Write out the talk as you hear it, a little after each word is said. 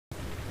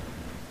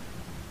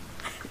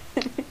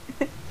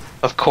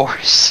Of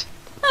course.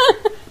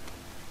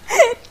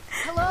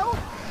 Hello?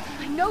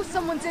 I know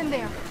someone's in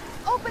there.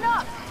 Open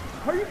up!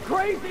 Are you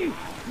crazy?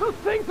 Those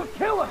things will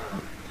kill us!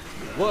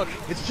 Look,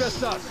 it's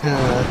just us.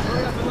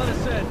 Hurry up and let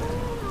us in.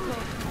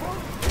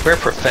 We're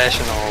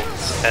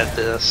professionals at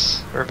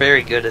this. We're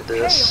very good at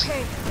this.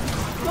 Okay.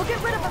 We'll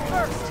get rid of it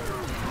first.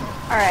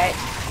 Alright.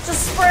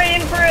 Just spray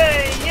and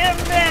pray! Get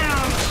him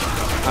down!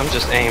 I'm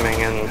just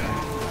aiming and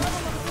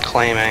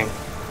claiming.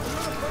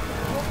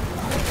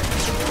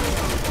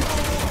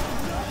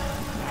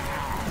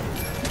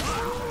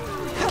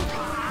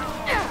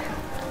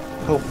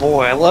 Oh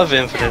boy, I love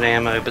infinite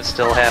ammo, but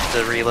still have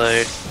to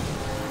reload.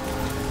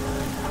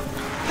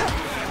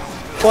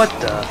 What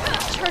the?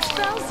 Church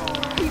bells?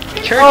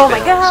 Church Oh my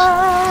bells.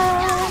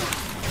 god!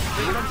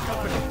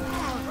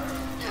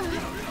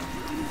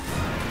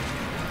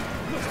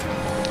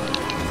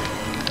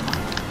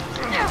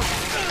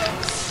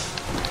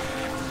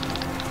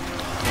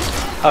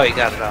 Oh, you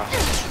got it off.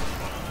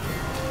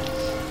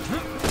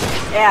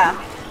 Yeah.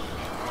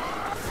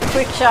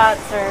 Quick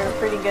shots are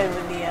pretty good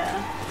with the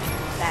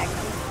Magnum.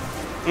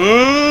 It's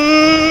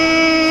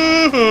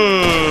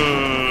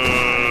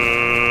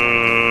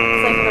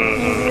like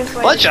the easiest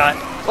way Bloodshot!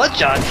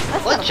 Bloodshot!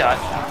 Bloodshot!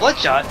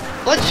 Bloodshot!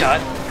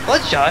 Bloodshot!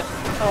 Bloodshot!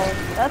 Oh,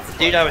 that's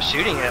Dude I was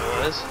shooting at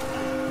was.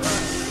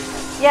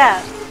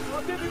 yeah.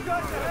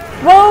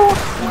 Whoa!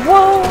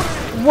 Whoa!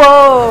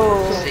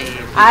 Whoa! See.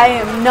 I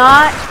am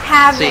not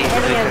having See,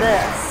 any of okay.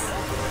 this.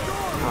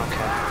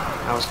 Okay.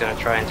 I was gonna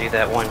try and do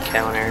that one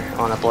counter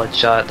on a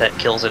bloodshot that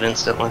kills it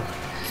instantly.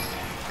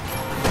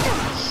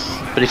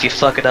 But if you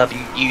fuck it up,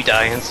 you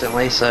die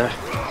instantly, so...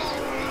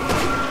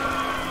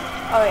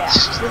 Oh yeah,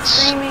 the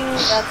screaming,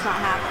 that's not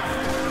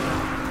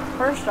happening.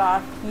 First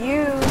off,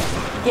 you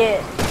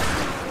get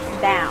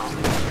down.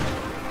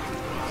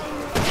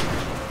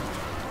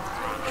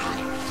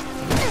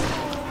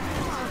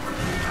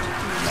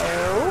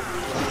 No.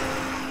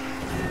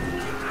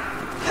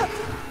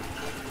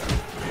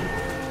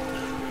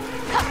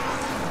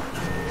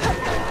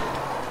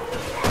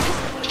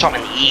 Shot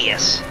him in the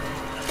ears.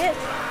 Get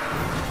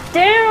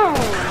down!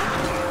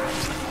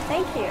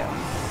 Thank you.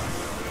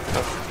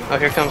 Oh,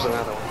 here comes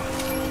another one.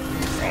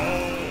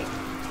 Great.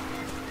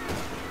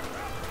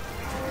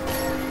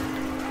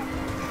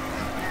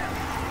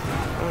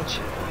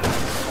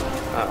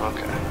 Oh,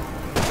 okay.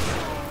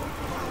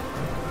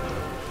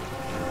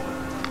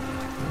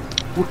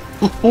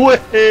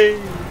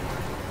 Way!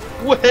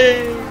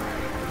 Way!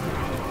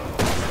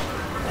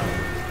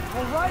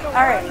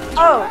 Alright.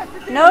 Oh!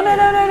 No, no,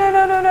 no, no, no,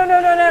 no, no, no, no,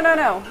 no, no, no,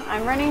 no.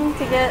 I'm running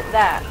to get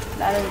that.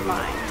 That is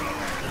mine.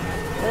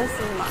 This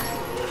is mine.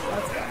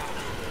 Let's go.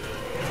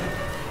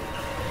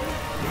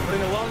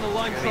 Putting along the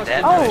line Give me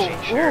that Oh! machine,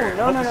 Ooh, sure.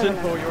 no, no, no, no,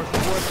 no.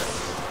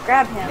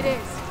 Grab It him.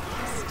 is.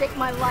 Stake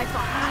my life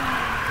on it.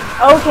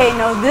 Okay,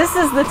 no, this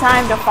is the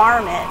time to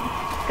farm it.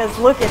 Because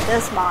look at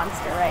this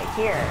monster right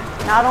here.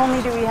 Not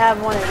only do we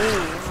have one of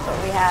these, but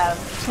we have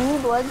 2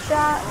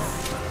 bloodshots.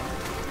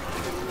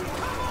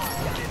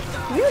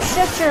 You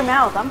shut your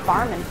mouth, I'm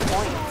farming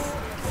points.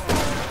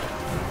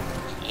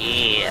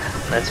 Yeah,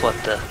 that's what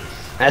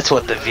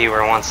the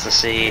viewer wants to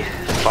see.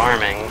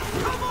 Farming.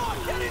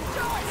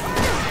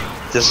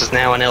 This is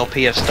now an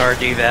LP of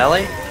Stardew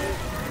Valley.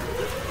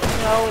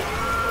 No.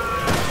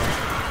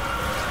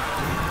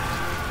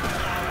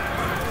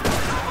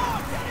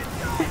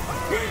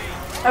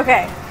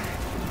 Okay.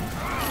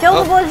 Kill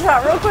the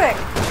bloodshot real quick.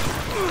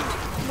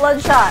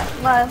 Bloodshot.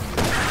 Left.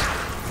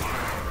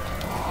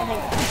 I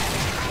think.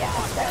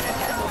 Yeah, it's dead.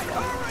 Okay, let's go.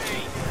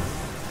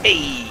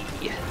 Hey!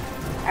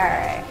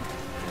 Alright.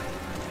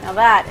 Now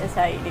that is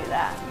how you do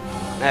that.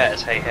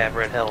 That's how you have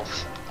red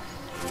health.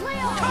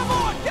 Come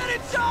on, get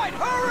inside,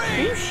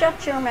 hurry! You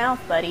shut your mouth,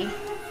 buddy.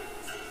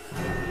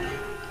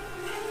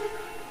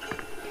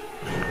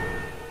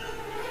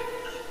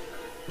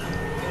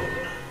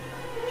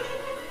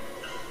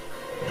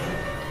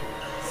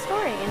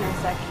 Story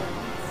intersections.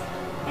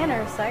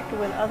 Intersect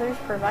with others,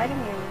 providing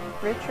a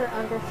richer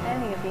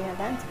understanding of the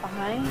events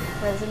behind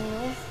Resident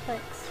Evil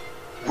 6.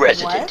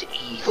 Resident What?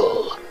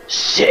 Evil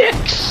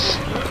 6!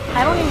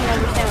 I don't even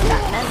understand what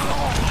that meant.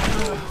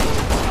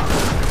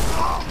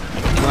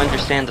 You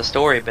understand the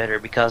story better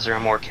because there are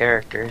more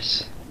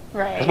characters.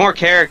 Right. 'Cause more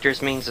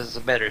characters means it's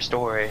a better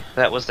story.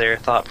 That was their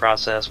thought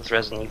process with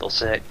Resident Evil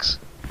 6.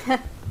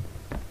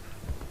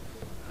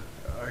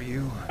 Are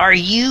you? Are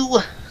you?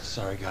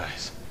 Sorry,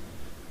 guys.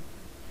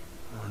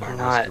 We're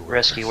not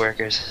rescue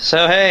workers.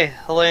 So hey,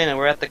 Helena,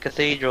 we're at the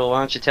cathedral. Why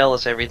don't you tell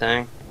us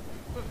everything?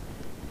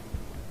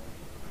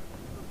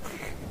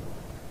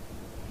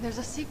 There's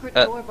a secret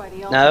door by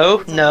the altar. No,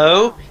 that leads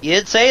no. underground. You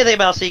didn't say anything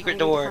about secret I need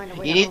to door. find a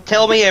way You to need to open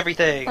tell it. me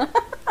everything.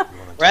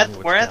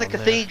 We're at the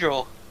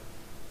cathedral.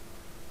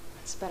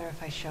 It's better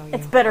if I show you.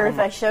 It's better if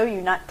I show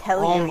you, not tell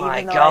Oh you,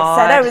 my even though I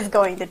said I God. was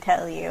going to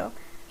tell you.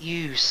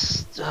 You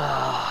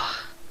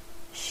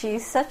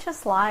She's such a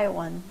sly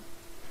one.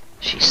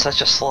 She's such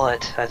a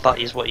slut. I thought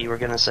is what you were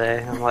gonna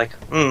say. I'm like,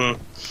 I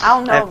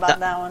don't know about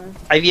that one.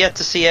 I've yet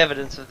to see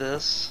evidence of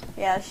this.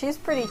 Yeah, she's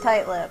pretty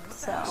tight-lipped,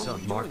 so.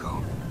 Son,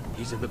 Marco.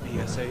 He's in the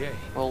PSAA.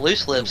 Well,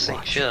 loose lips You sink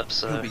watch.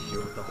 ships, He'll so be here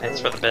with the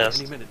it's whole for the best.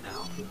 Any minute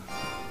now.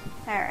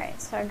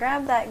 Alright, so I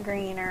grabbed that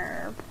green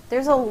herb.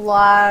 There's a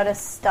lot of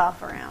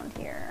stuff around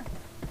here.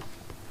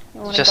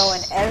 You want to go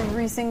in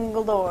every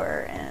single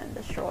door and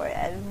destroy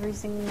every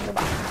single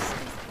box.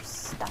 There's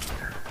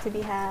stuff to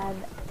be had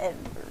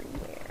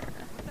everywhere.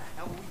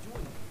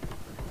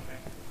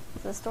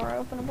 Is this door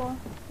openable?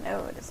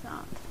 No, it is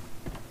not.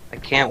 I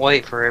can't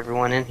wait for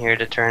everyone in here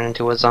to turn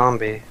into a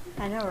zombie.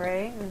 I know,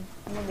 right?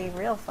 It'll be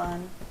real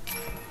fun.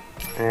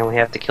 And then we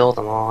have to kill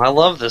them all. I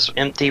love this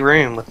empty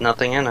room with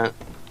nothing in it.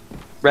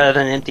 Rather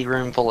than an empty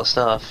room full of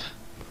stuff.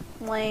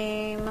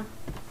 Lame.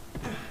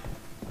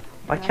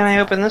 Why can't I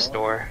open this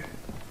door?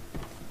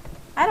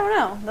 I don't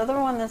know. The other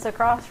one that's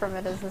across from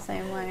it is the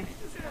same way.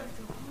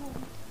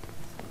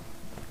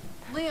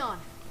 Leon,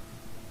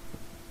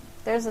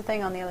 There's a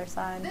thing on the other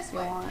side This if you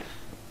way. want.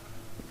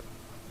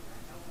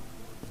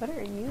 What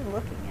are you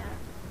looking at?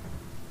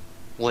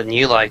 Wouldn't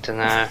you like to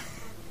know?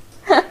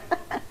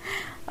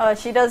 Oh,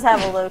 she does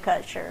have a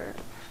low-cut shirt.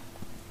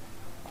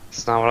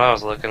 It's not what I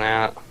was looking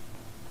at.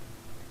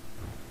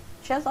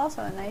 She has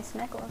also a nice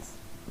necklace.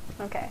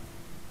 Okay.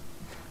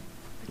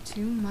 the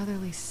two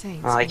motherly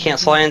saints. Oh, I can't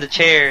slide into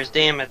chairs,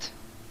 damn it.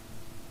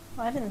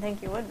 Well, I didn't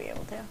think you would be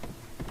able to.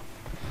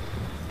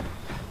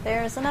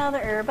 There's another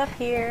herb up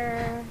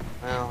here.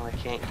 Well, I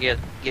can't get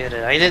it.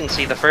 I didn't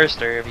see the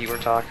first herb you were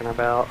talking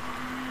about.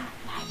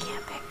 I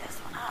can't pick this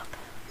one up.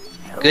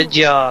 No. Good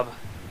job.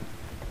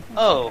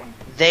 Oh,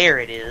 there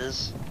it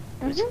is.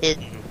 It's Mhm.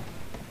 hidden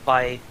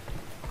by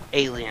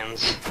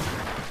aliens.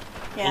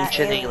 Yeah,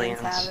 ancient aliens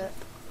aliens. have it.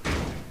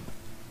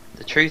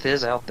 The truth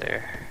is out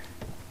there.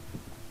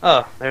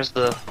 Oh, there's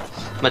the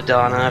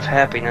Madonna of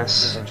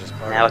happiness.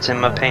 Now it's in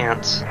my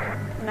pants.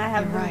 And I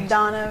have You're right.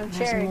 Madonna of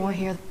There's Charity. more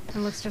here. It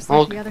looks just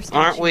Well, like the other statue.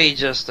 aren't we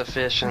just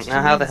efficient? There's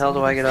Now how the remains hell of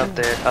do I get up food.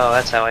 there? Oh,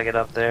 that's how I get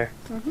up there.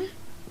 Mhm.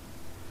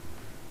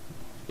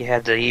 You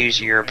had to use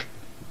your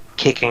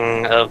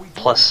kicking of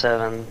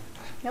 +7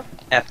 Yep.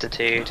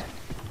 aptitude.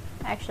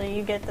 Actually,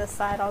 you get this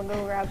side, I'll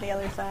go grab the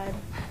other side.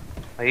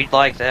 Oh, you'd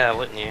like that,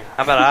 wouldn't you?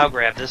 How about I'll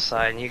grab this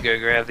side and you go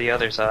grab the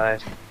other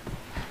side?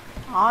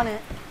 On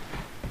it.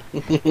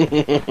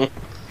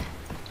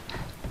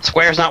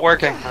 Square's not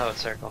working. Oh,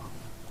 it's circle.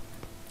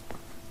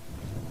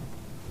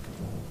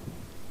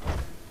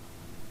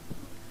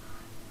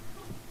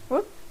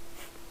 Whoop.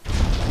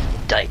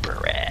 Diaper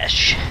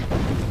rash.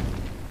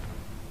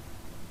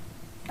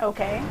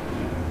 Okay.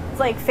 It's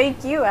like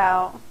fake you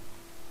out.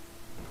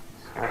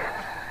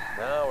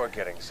 Now we're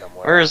getting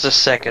somewhere. Where is the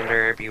second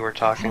herb you were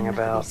talking Enough of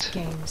about? these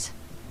games.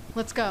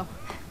 Let's go.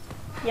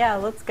 Yeah,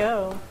 let's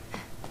go.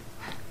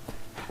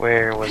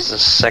 Where was the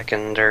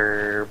second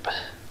herb?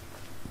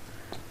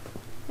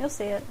 You'll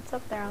see it. It's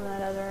up there on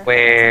that other.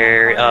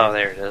 Where? it's in that corner. Oh,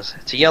 there it is.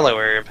 It's a yellow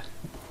herb.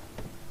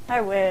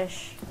 I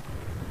wish.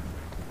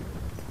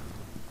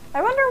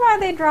 I wonder why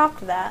they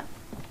dropped that.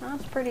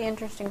 That's a pretty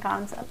interesting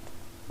concept.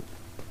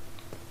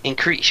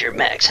 Increase your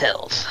max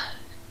health.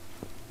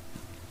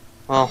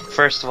 Well,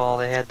 first of all,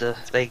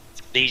 they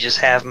just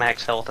have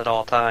max health at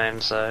all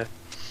times, so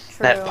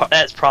True.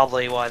 that's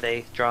probably why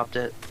they dropped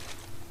it.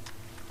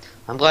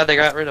 I'm glad they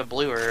got rid of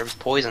blue herbs.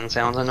 Poison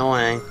sounds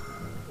annoying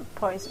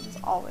Poison's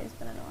always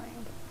been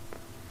annoying.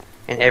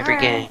 in every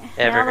Alright, game Now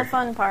the ever.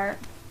 fun part.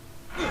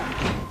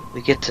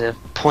 We get to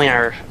point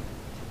our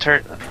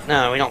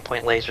No, we don't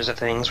point lasers at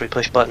things. We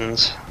push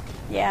buttons.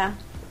 Yeah.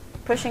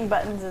 Pushing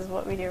buttons is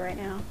what we do right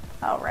now.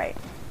 Oh, right.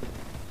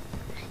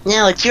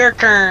 Now it's your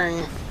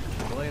turn.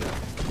 Elena,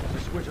 there's a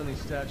switch on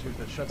these statues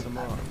that shuts them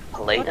off.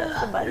 What is the Elena,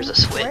 button? there's a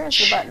switch. Where's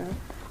the button?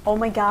 Oh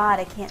my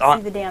god, I can't It's on,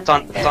 see the damn it's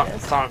on, thing. it's There on, it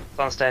is. it's on, it's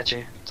on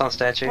statue. It's on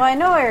statue. Well, I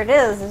know where it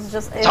is. It's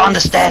just It's on the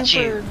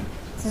statue.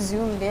 super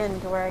zoomed in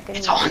to where I can.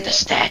 It's on the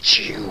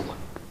statue.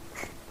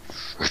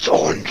 It's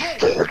on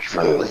the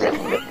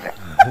statue.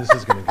 This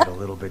is gonna get a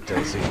little bit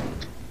dicey.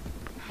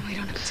 We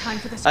don't have time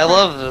for this. I crap.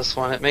 love this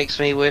one. It makes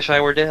me wish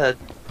I were dead.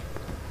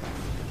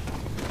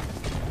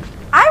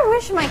 I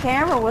wish my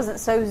camera wasn't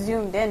so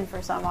zoomed in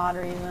for some odd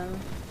reason.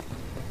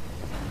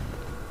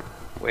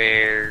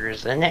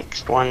 Where's the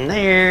next one?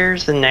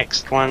 There's the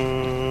next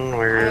one.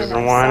 Where's I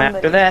the know one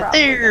after somebody's that? probably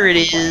There gonna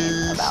it complain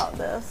is. About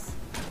this.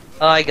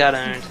 Oh, I got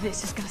owned.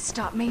 This is gonna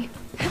stop me.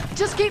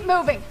 Just keep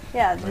moving.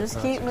 Yeah, just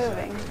keep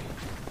moving.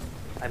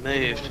 I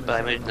moved,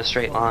 but I moved in a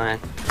straight line.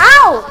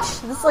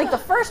 Ouch! This is like the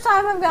first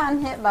time I've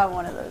gotten hit by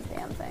one of those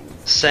damn things.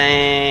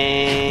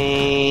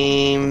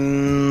 Same.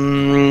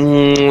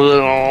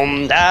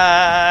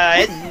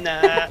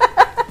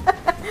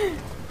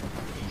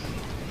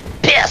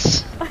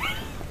 Piss.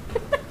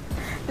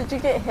 Did you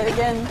get hit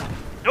again?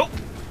 Nope.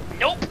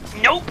 Nope.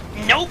 Nope.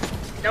 Nope.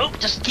 Nope.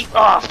 Just keep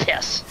off.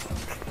 Piss.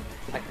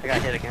 I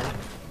got hit again.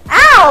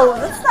 Ow!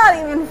 That's not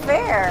even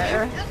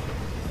fair.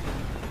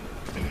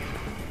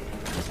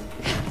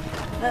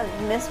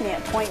 That missed me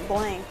at point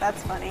blank.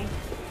 That's funny.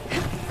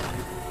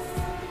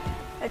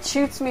 It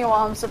shoots me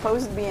while I'm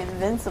supposed to be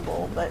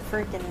invincible, but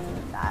freaking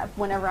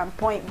whenever I'm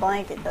point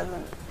blank, it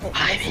doesn't.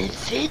 I'm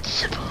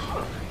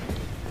invincible.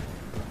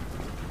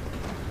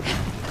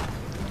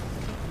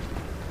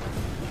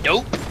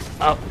 Nope.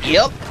 Oh,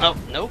 yep. Oh,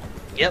 nope.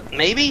 Yep,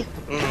 maybe?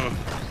 I'm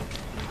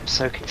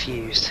so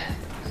confused.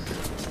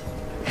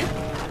 I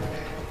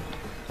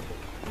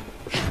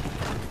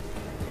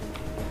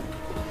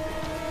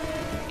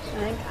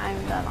think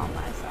I'm done on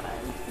my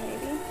side,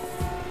 maybe.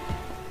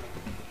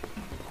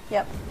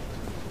 Yep.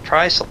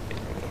 Try something.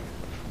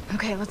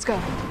 Okay, let's go.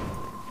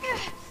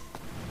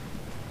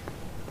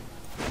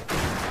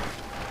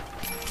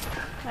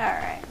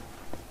 Alright.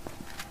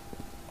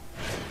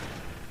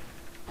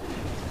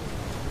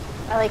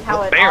 I like how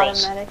Look, it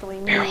barrels. automatically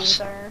moves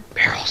Barrels. our...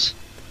 Barrels.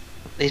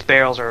 These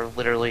barrels are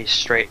literally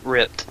straight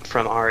ripped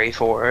from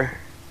RE4.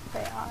 They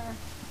are.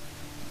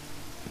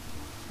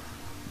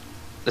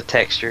 The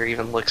texture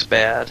even looks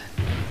bad.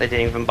 They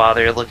didn't even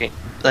bother looking,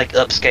 like,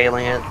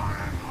 upscaling it.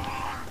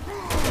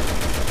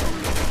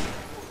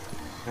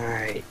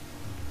 Alright.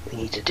 We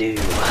need to do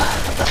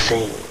a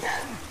thing.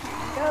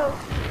 Go.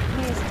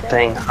 He's dead.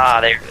 Thing.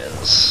 Ah, there it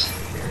is.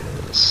 There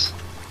it is.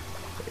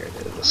 There it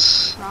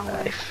is. Wrong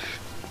way.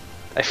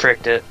 I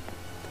fricked it.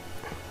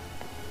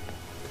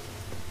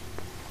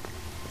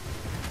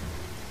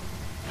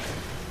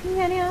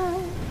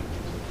 Nya-nya.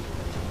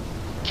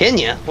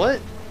 Kenya? What?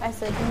 I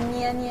said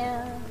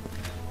nya-nya.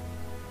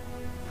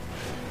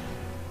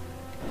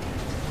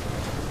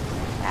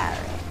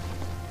 Alright.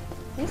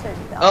 These are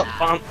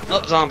dumb.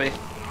 Oh, zombie.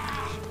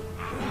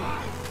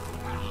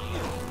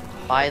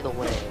 By the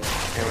way,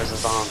 there was a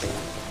zombie.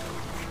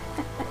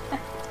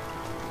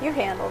 You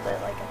handled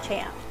it like a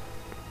champ.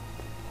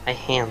 I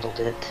handled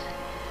it.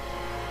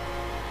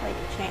 Like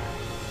a champ.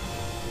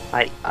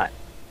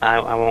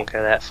 I won't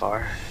go that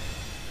far.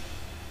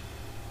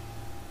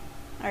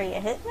 Are you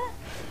hitting it?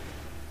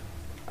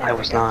 I There we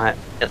was go. not.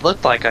 It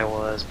looked like I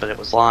was, but it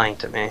was lying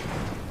to me.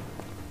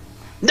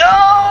 No!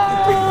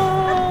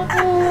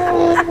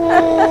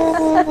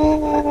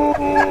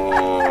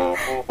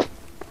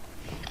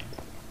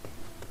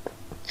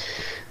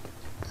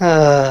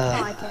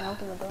 Oh, I can't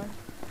open the door.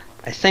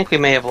 I think we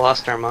may have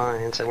lost our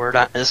minds, and we're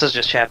not. This is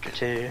just chapter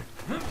 2.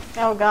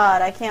 Oh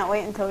god, I can't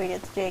wait until we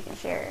get to Jake and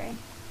Sherry.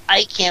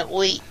 I can't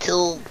wait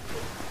till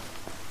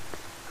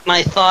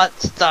my thought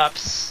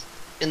stops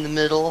in the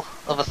middle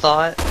of a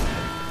thought.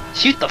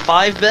 Shoot the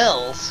 5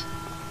 bells.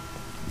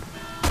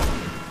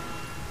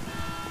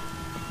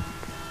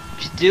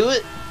 Did you do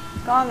it?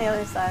 Go on the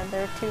other side.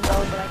 There are 2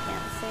 bells that I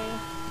can't see.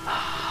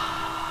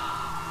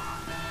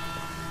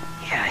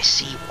 Yeah, I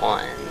see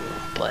one,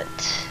 but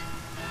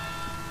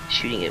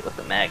shooting it with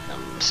the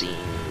Magnum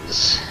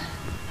seems...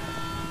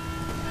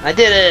 I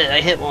did it!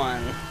 I hit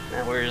one.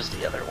 Now where's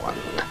the other one?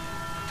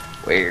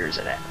 Where's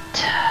it at?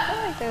 I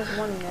feel like there's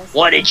one missing.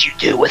 What did you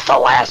do with the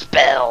last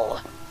bell?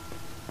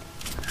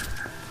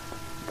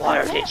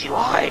 Where did you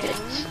hide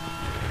it?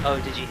 Oh,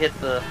 did you hit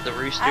the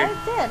rooster? I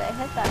did. I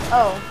hit that.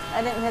 Oh,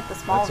 I didn't hit the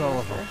small That's all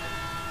of rooster. them.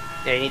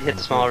 Yeah, you need to hit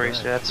the small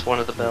rooster. That's one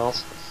of the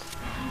bells.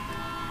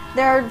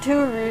 There are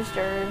 2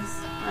 roosters.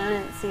 I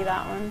didn't see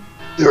that one.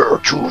 There are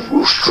 2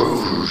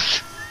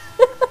 roosters.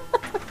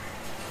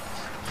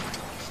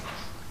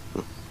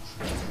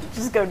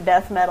 Just go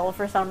death metal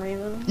for some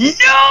reason.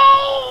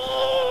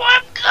 No!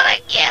 I'm gonna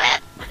get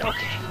it!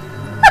 Okay.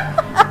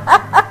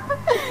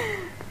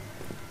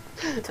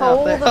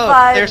 Toll there- the oh,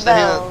 5 there's the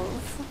hint.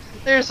 bells.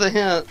 There's the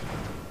hint.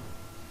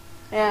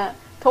 Yeah.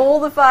 Toll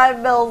the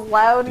 5 bells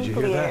loud Did and you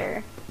hear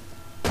clear.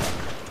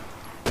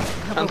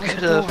 I'm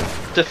gonna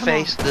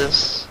deface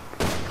this.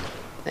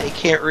 I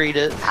can't read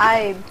it.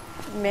 I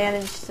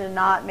managed to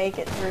not make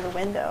it through the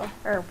window.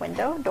 Or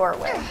window?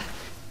 Doorway.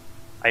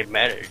 I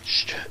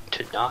managed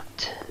to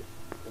not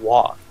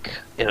walk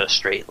in a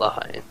straight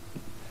line.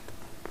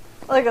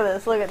 Look at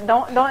this. Look at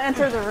don't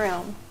enter the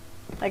room.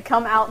 Like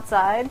come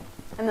outside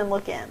and then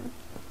look in.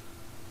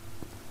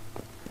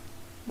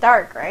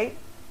 Dark, right?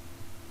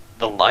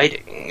 The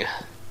lighting.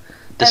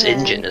 This And then-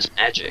 engine is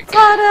magic.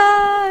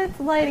 Ta-da! It's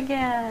light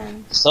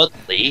again.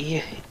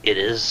 Suddenly, it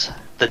is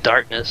the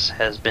darkness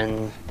has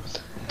been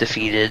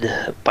defeated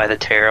by the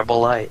terrible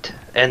light.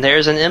 And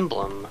there's an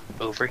emblem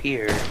over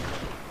here.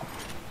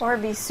 Or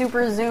be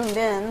super zoomed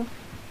in.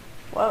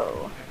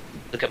 Whoa.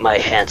 Look at my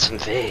handsome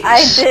face.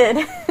 I did.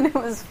 And it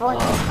was funny.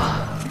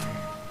 Oh.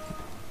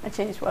 I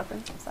changed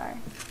weapons. I'm sorry.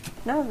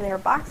 No, there are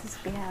boxes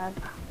we had.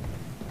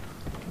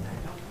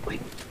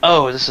 Wait.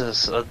 Oh, this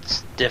is a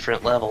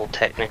different level,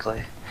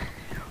 technically.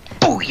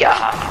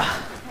 Booyah!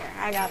 Here,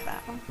 I got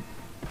that one.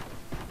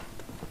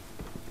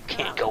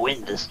 Can't go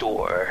in this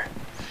door.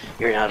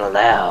 You're not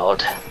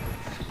allowed.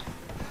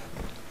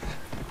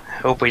 I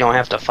hope we don't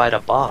have to fight a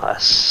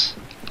boss.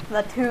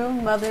 The 2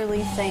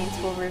 motherly saints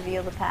will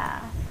reveal the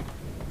path.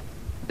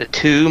 The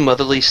 2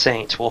 motherly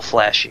saints will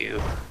flash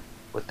you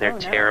with their Oh, no.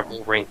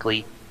 terrible,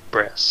 wrinkly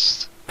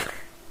breasts.